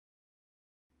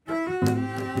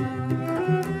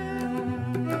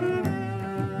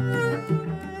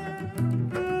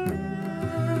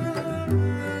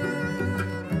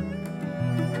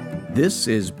This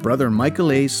is Brother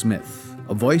Michael A. Smith,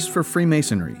 a voice for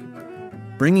Freemasonry,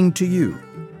 bringing to you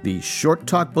the Short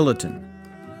Talk Bulletin,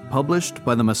 published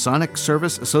by the Masonic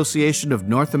Service Association of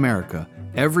North America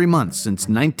every month since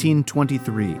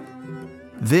 1923.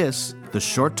 This, the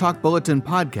Short Talk Bulletin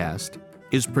podcast,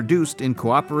 is produced in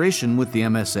cooperation with the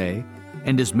MSA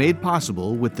and is made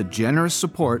possible with the generous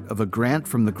support of a grant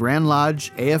from the Grand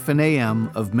Lodge AF&AM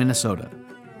of Minnesota.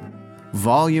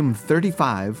 Volume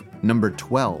 35, Number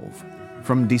 12,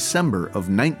 from December of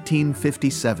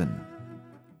 1957.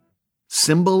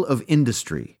 Symbol of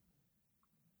Industry.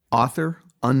 Author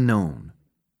unknown.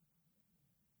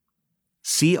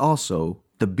 See also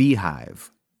The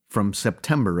Beehive, from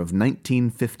September of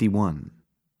 1951.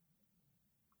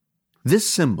 This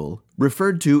symbol,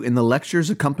 referred to in the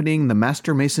lectures accompanying the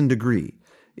Master Mason degree,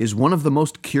 is one of the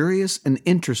most curious and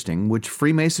interesting which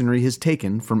Freemasonry has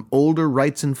taken from older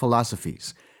rites and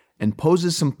philosophies, and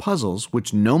poses some puzzles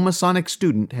which no Masonic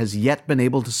student has yet been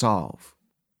able to solve.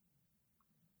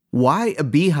 Why a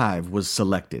beehive was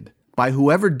selected, by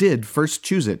whoever did first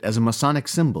choose it as a Masonic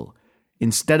symbol,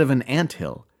 instead of an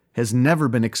anthill, has never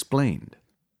been explained.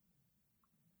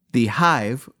 The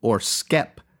hive, or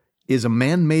skep, is a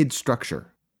man-made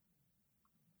structure.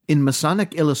 In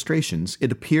Masonic illustrations,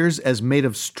 it appears as made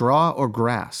of straw or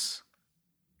grass.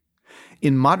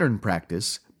 In modern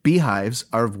practice, beehives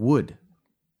are of wood.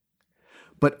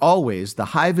 But always the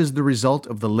hive is the result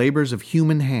of the labors of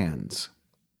human hands.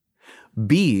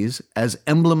 Bees, as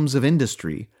emblems of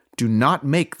industry, do not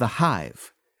make the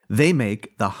hive. They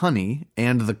make the honey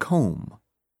and the comb.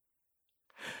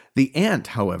 The ant,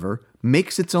 however,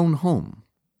 makes its own home.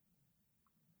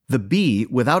 The bee,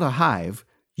 without a hive,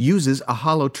 uses a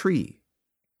hollow tree.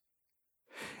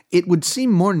 It would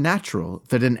seem more natural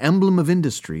that an emblem of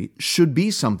industry should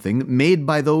be something made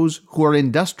by those who are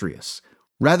industrious,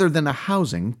 rather than a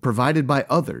housing provided by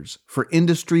others for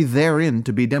industry therein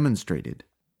to be demonstrated.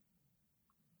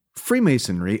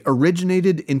 Freemasonry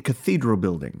originated in cathedral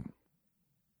building.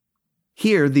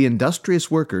 Here the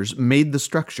industrious workers made the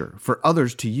structure for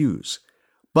others to use,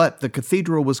 but the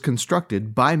cathedral was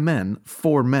constructed by men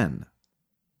for men.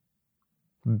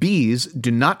 Bees do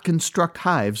not construct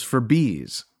hives for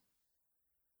bees.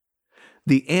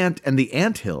 The ant and the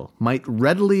anthill might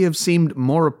readily have seemed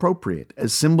more appropriate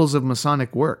as symbols of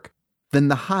Masonic work than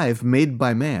the hive made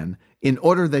by man, in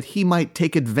order that he might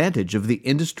take advantage of the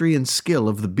industry and skill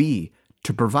of the bee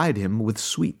to provide him with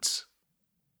sweets.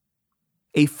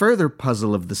 A further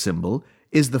puzzle of the symbol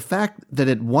is the fact that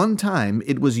at one time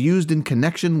it was used in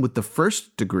connection with the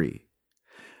first degree.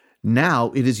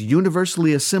 Now it is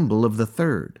universally a symbol of the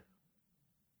third.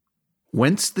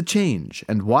 Whence the change,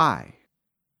 and why?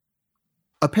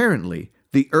 Apparently,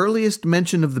 the earliest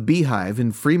mention of the beehive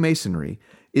in Freemasonry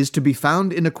is to be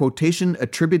found in a quotation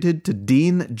attributed to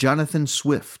Dean Jonathan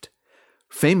Swift,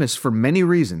 famous for many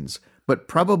reasons, but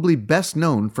probably best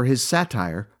known for his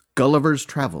satire, Gulliver's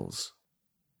Travels.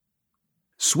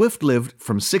 Swift lived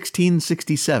from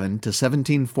 1667 to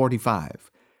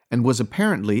 1745, and was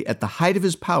apparently at the height of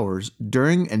his powers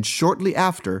during and shortly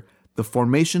after the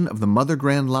formation of the Mother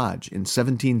Grand Lodge in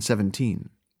 1717.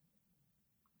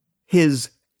 His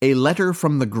A Letter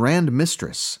from the Grand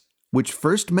Mistress, which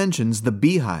first mentions the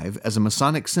beehive as a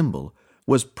Masonic symbol,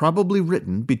 was probably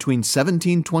written between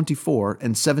 1724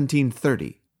 and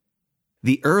 1730.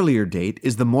 The earlier date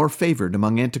is the more favored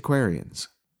among antiquarians.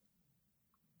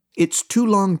 It's too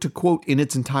long to quote in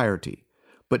its entirety,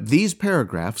 but these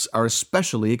paragraphs are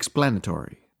especially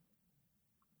explanatory.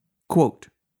 Quote,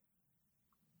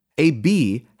 "A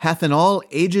bee hath in all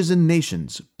ages and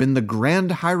nations been the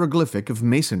grand hieroglyphic of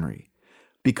Masonry,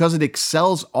 because it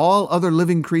excels all other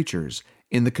living creatures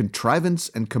in the contrivance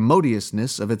and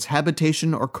commodiousness of its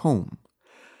habitation or comb,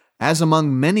 as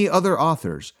among many other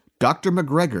authors, Dr.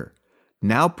 MacGregor,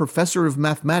 now professor of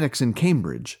mathematics in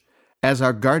Cambridge, as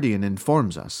our guardian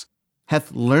informs us,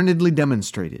 hath learnedly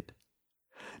demonstrated.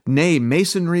 Nay,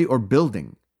 masonry or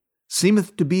building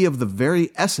seemeth to be of the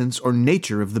very essence or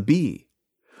nature of the bee.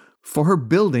 For her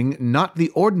building, not the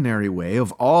ordinary way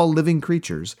of all living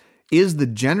creatures, is the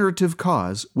generative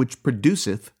cause which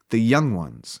produceth the young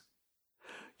ones.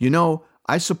 You know,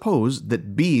 I suppose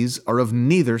that bees are of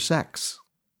neither sex."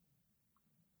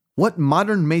 What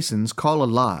modern Masons call a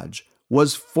lodge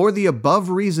was for the above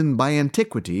reason by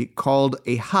antiquity called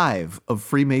a hive of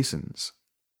Freemasons.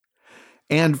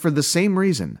 And for the same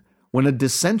reason, when a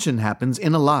dissension happens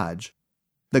in a lodge,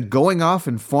 the going off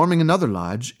and forming another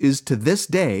lodge is to this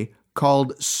day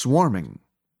called swarming.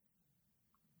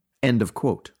 End of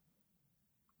quote.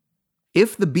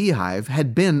 If the beehive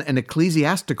had been an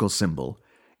ecclesiastical symbol,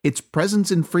 its presence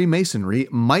in Freemasonry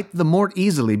might the more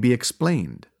easily be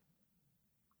explained.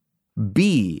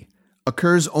 Bee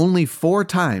occurs only 4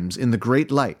 times in the Great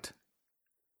Light.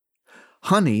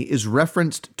 Honey is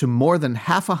referenced to more than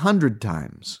 100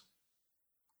 times.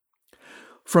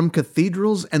 From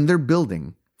cathedrals and their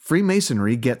building,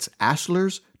 Freemasonry gets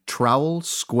ashlars, trowel,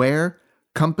 square,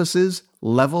 compasses,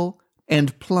 level,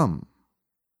 and plumb.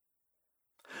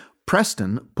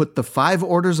 Preston put the 5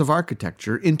 orders of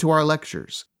architecture into our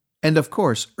lectures, and of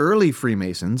course, early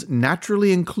Freemasons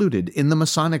naturally included in the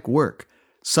Masonic work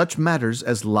such matters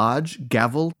as Lodge,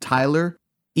 Gavel, Tyler,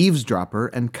 Eavesdropper,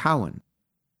 and Cowan.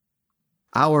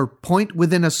 Our point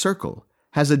within a circle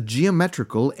has a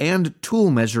geometrical and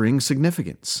tool measuring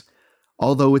significance,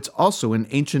 although it's also an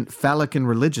ancient phallic and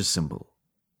religious symbol.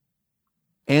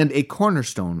 And a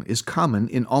cornerstone is common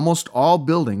in almost all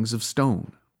buildings of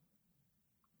stone.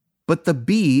 But the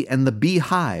bee and the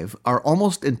beehive are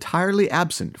almost entirely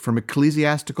absent from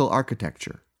ecclesiastical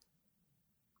architecture.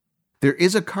 There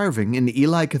is a carving in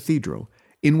Ely Cathedral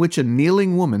in which a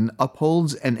kneeling woman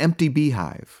upholds an empty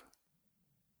beehive.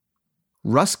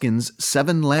 Ruskin's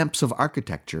 7 Lamps of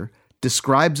Architecture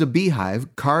describes a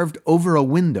beehive carved over a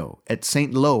window at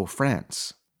St. Lo,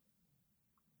 France.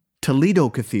 Toledo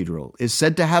Cathedral is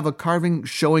said to have a carving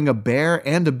showing a bear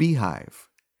and a beehive.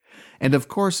 And of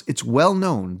course, it's well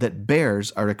known that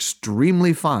bears are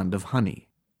extremely fond of honey.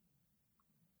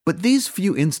 But these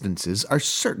few instances are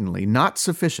certainly not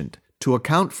sufficient to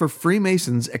account for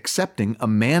Freemasons accepting a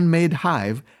man-made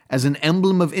hive as an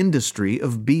emblem of industry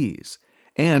of bees,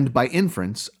 and by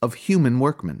inference of human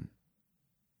workmen.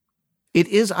 It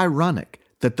is ironic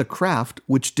that the craft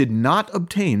which did not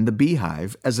obtain the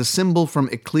beehive as a symbol from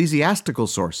ecclesiastical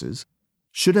sources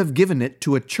should have given it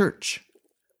to a church.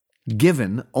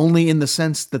 Given only in the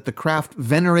sense that the craft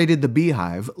venerated the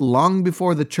beehive long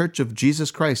before the Church of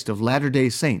Jesus Christ of Latter-day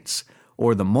Saints,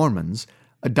 or the Mormons,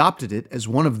 adopted it as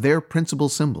one of their principal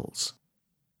symbols.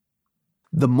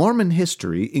 The Mormon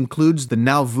history includes the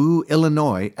Nauvoo,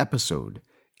 Illinois episode,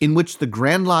 in which the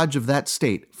Grand Lodge of that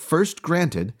state first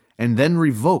granted and then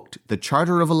revoked the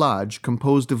charter of a lodge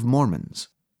composed of Mormons.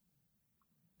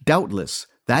 Doubtless,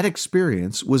 that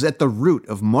experience was at the root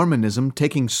of Mormonism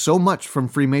taking so much from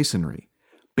Freemasonry,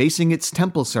 basing its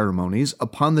temple ceremonies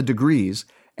upon the degrees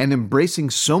and embracing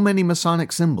so many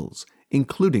Masonic symbols,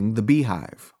 including the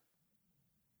beehive.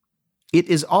 It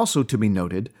is also to be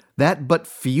noted that but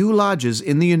few lodges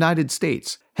in the United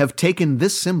States have taken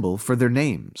this symbol for their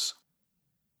names.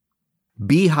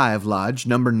 Beehive Lodge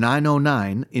number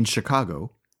 909 in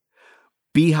Chicago,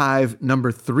 Beehive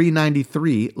number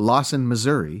 393, Lawson,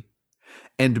 Missouri,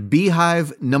 and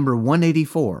Beehive number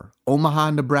 184,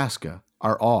 Omaha, Nebraska,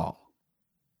 are all.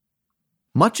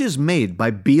 Much is made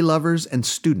by bee lovers and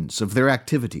students of their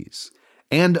activities,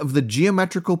 and of the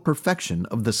geometrical perfection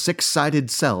of the 6-sided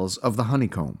cells of the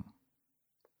honeycomb.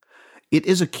 It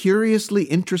is a curiously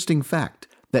interesting fact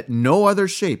that no other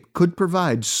shape could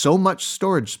provide so much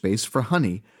storage space for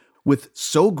honey with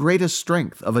so great a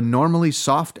strength of a normally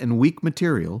soft and weak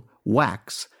material,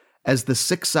 wax, as the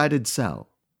 6-sided cell.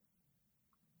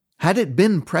 Had it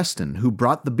been Preston who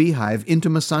brought the beehive into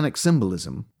Masonic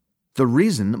symbolism, the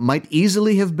reason might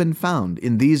easily have been found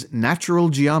in these natural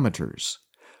geometers.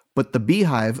 But the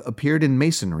beehive appeared in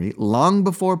Masonry long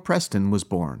before Preston was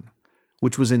born,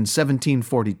 which was in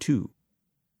 1742.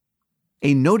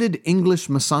 A noted English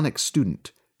Masonic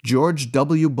student, George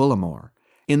W. Bullimore,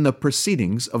 in the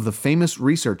Proceedings of the famous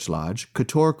research lodge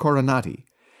Cator Coronati,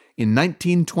 in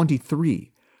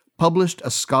 1923, published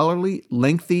a scholarly,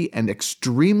 lengthy, and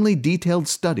extremely detailed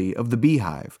study of the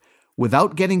beehive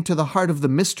without getting to the heart of the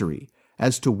mystery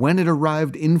as to when it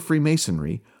arrived in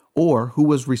Freemasonry or who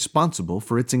was responsible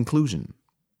for its inclusion.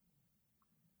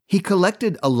 He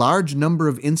collected a large number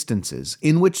of instances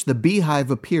in which the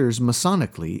beehive appears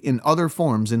Masonically in other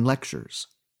forms in lectures.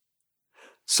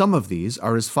 Some of these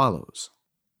are as follows.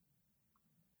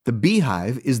 The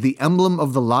beehive is the emblem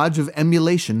of the Lodge of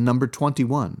Emulation number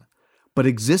 21, but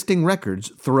existing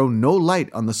records throw no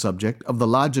light on the subject of the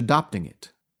lodge adopting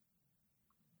it.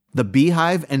 The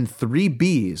beehive and 3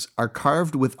 bees are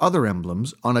carved with other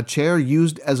emblems on a chair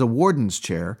used as a warden's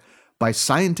chair by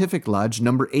Scientific Lodge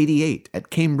number 88 at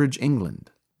Cambridge,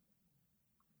 England.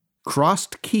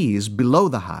 Crossed keys below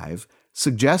the hive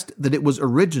suggest that it was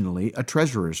originally a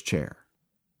treasurer's chair.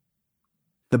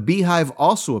 The beehive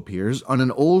also appears on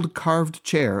an old carved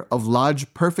chair of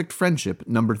Lodge Perfect Friendship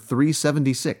number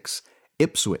 376,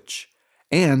 Ipswich,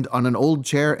 and on an old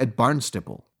chair at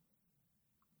Barnstable.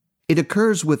 It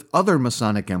occurs with other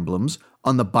Masonic emblems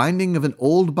on the binding of an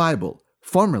old Bible,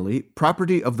 formerly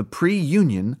property of the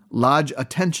pre-Union Lodge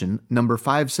Attention number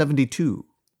 572.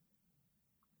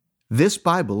 This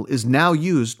Bible is now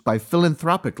used by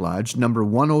Philanthropic Lodge number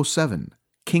 107,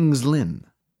 King's Lynn.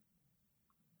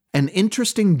 An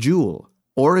interesting jewel,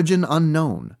 origin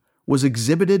unknown, was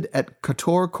exhibited at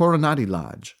Kator Koronati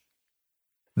Lodge.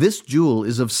 This jewel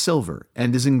is of silver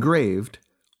and is engraved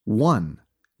 1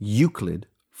 Euclid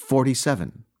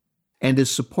 47 and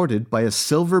is supported by a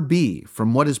silver bee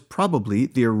from what is probably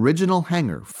the original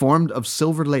hanger formed of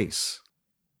silver lace.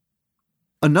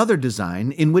 Another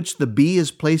design in which the bee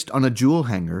is placed on a jewel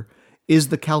hanger is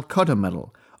the Calcutta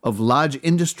Medal of Lodge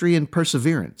Industry and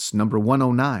Perseverance, number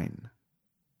 109.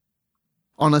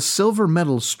 On a silver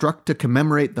medal struck to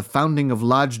commemorate the founding of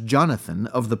Lodge Jonathan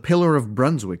of the Pillar of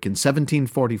Brunswick in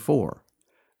 1744,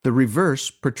 the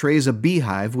reverse portrays a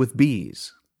beehive with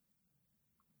bees.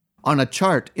 On a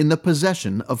chart in the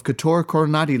possession of Kator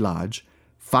Koronati Lodge,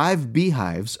 5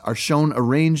 beehives are shown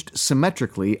arranged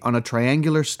symmetrically on a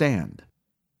triangular stand.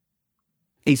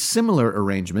 A similar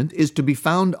arrangement is to be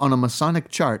found on a Masonic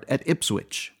chart at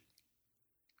Ipswich.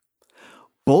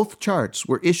 Both charts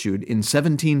were issued in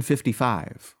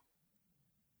 1755.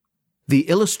 The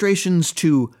illustrations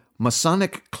to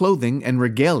Masonic Clothing and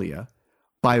Regalia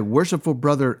by Worshipful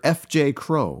Brother F.J.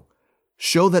 Crow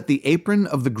show that the apron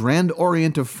of the Grand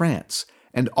Orient of France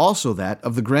and also that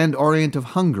of the Grand Orient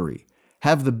of Hungary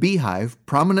have the beehive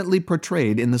prominently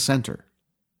portrayed in the center.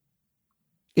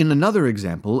 In another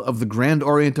example of the Grand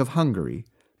Orient of Hungary,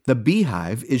 the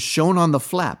beehive is shown on the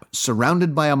flap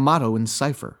surrounded by a motto in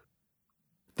cipher.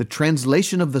 The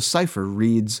translation of the cipher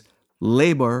reads,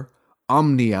 Labor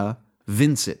omnia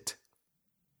vincit.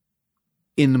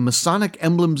 In Masonic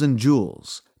Emblems and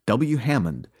Jewels, W.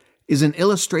 Hammond is an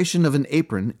illustration of an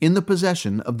apron in the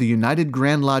possession of the United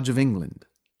Grand Lodge of England.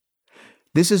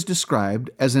 This is described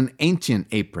as an ancient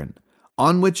apron,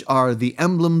 on which are the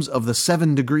emblems of the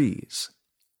 7 degrees.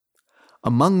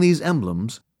 Among these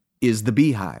emblems is the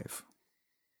beehive.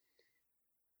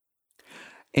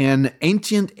 An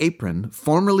ancient apron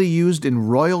formerly used in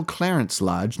Royal Clarence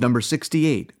Lodge number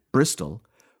 68, Bristol,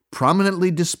 prominently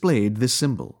displayed this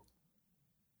symbol.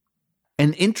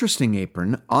 An interesting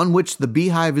apron on which the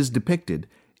beehive is depicted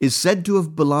is said to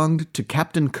have belonged to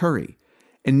Captain Curry,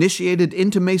 initiated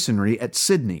into Masonry at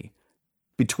Sydney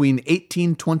between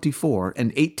 1824 and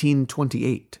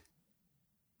 1828.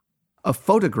 A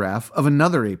photograph of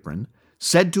another apron,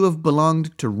 said to have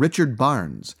belonged to Richard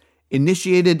Barnes,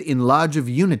 initiated in Lodge of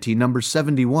Unity number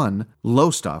 71,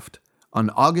 Lowestoft, on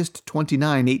August 29,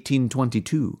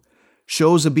 1822,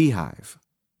 shows a beehive.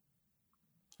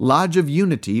 Lodge of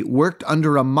Unity worked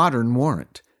under a modern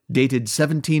warrant, dated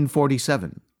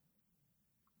 1747.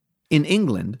 In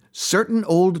England, certain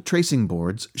old tracing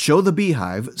boards show the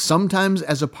beehive sometimes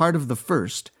as a part of the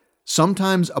 1st,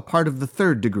 sometimes a part of the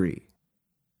 3rd degree.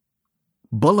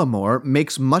 Bullimore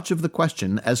makes much of the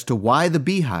question as to why the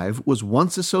beehive was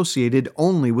once associated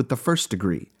only with the 1st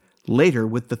degree, later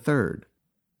with the 3rd.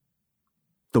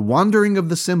 The wandering of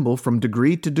the symbol from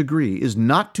degree to degree is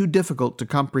not too difficult to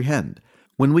comprehend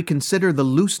when we consider the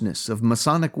looseness of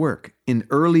Masonic work in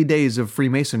early days of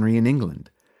Freemasonry in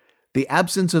England, the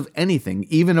absence of anything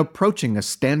even approaching a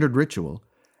standard ritual,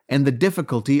 and the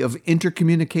difficulty of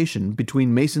intercommunication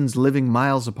between Masons living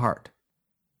miles apart.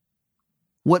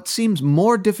 What seems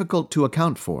more difficult to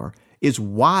account for is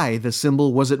why the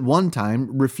symbol was at one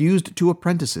time refused to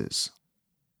apprentices.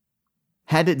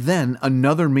 Had it then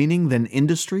another meaning than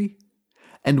industry?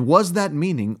 And was that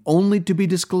meaning only to be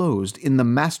disclosed in the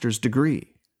master's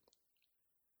degree?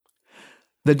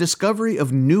 The discovery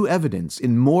of new evidence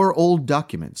in more old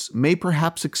documents may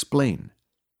perhaps explain.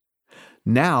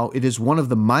 Now it is one of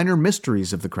the minor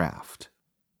mysteries of the craft.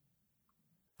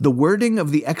 The wording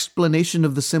of the explanation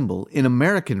of the symbol in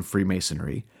American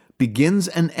Freemasonry begins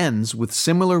and ends with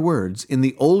similar words in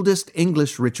the oldest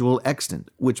English ritual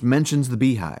extant, which mentions the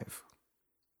beehive.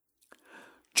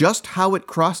 Just how it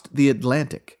crossed the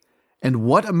Atlantic, and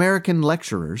what American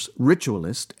lecturers,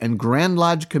 ritualists, and Grand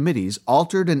Lodge committees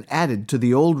altered and added to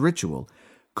the old ritual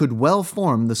could well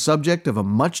form the subject of a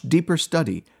much deeper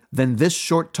study than this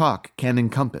short talk can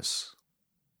encompass.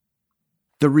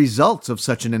 The results of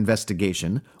such an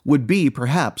investigation would be,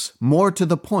 perhaps, more to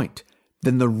the point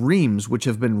than the reams which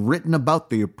have been written about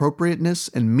the appropriateness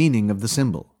and meaning of the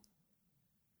symbol.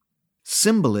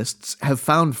 Symbolists have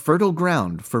found fertile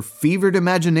ground for fevered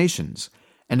imaginations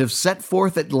and have set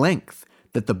forth at length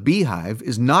that the beehive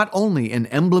is not only an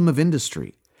emblem of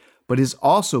industry, but is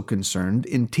also concerned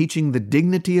in teaching the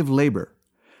dignity of labor,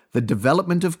 the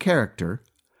development of character,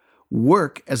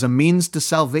 work as a means to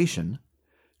salvation,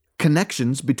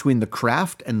 connections between the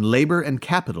craft and labor and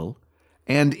capital,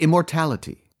 and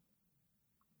immortality.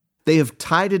 They have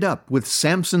tied it up with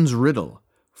Samson's riddle,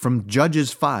 from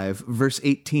Judges 5, verse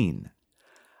 18.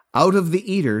 Out of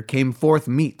the eater came forth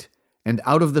meat, and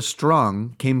out of the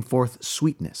strong came forth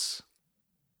sweetness,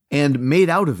 and made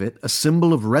out of it a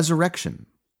symbol of resurrection.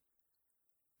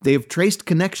 They have traced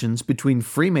connections between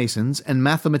Freemasons and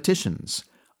mathematicians,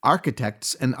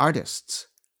 architects and artists,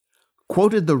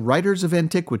 quoted the writers of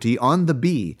antiquity on the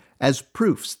bee as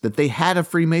proofs that they had a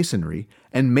Freemasonry,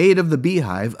 and made of the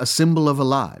beehive a symbol of a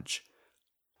lodge,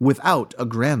 without a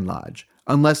Grand Lodge,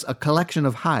 unless a collection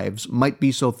of hives might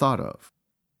be so thought of.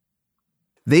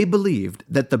 They believed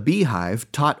that the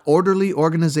beehive taught orderly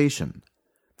organization,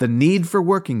 the need for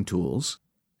working tools,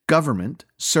 government,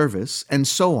 service, and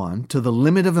so on to the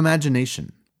limit of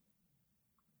imagination.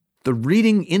 The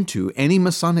reading into any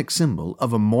Masonic symbol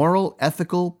of a moral,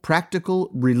 ethical, practical,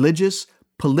 religious,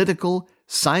 political,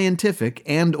 scientific,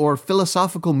 and/or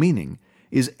philosophical meaning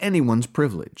is anyone's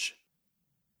privilege.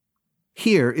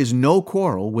 Here is no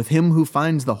quarrel with him who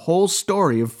finds the whole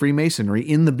story of Freemasonry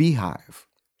in the beehive,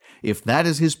 if that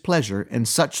is his pleasure and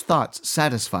such thoughts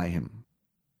satisfy him.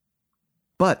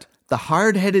 But the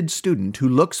hard-headed student who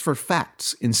looks for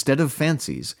facts instead of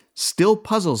fancies still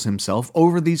puzzles himself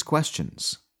over these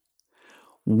questions.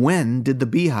 When did the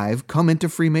beehive come into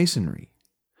Freemasonry?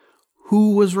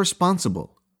 Who was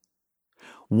responsible?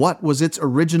 What was its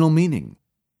original meaning?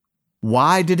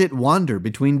 Why did it wander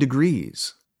between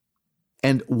degrees?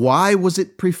 And why was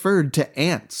it preferred to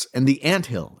ants and the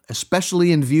anthill,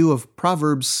 especially in view of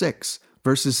Proverbs 6,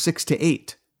 verses 6 to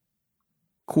 8?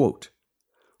 Quote,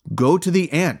 "Go to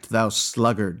the ant, thou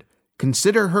sluggard,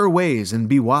 consider her ways and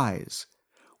be wise,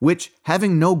 which,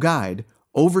 having no guide,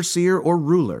 overseer, or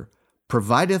ruler,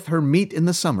 provideth her meat in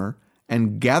the summer,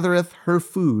 and gathereth her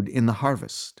food in the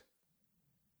harvest."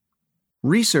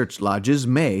 Research lodges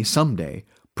may, someday,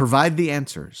 provide the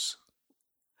answers.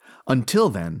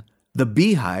 Until then, the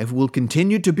beehive will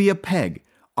continue to be a peg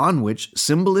on which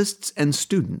symbolists and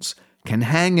students can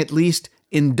hang at least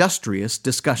industrious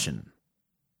discussion.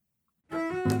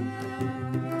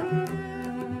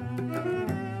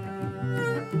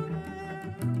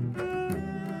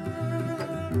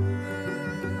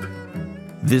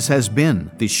 This has been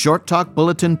the Short Talk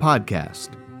Bulletin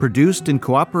podcast, produced in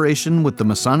cooperation with the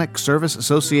Masonic Service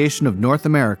Association of North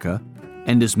America,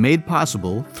 and is made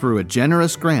possible through a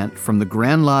generous grant from the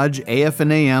Grand Lodge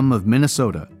AF&AM of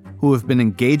Minnesota, who have been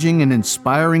engaging and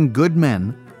inspiring good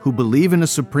men who believe in a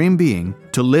supreme being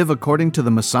to live according to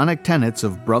the Masonic tenets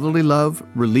of brotherly love,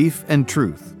 relief, and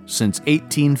truth since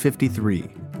 1853.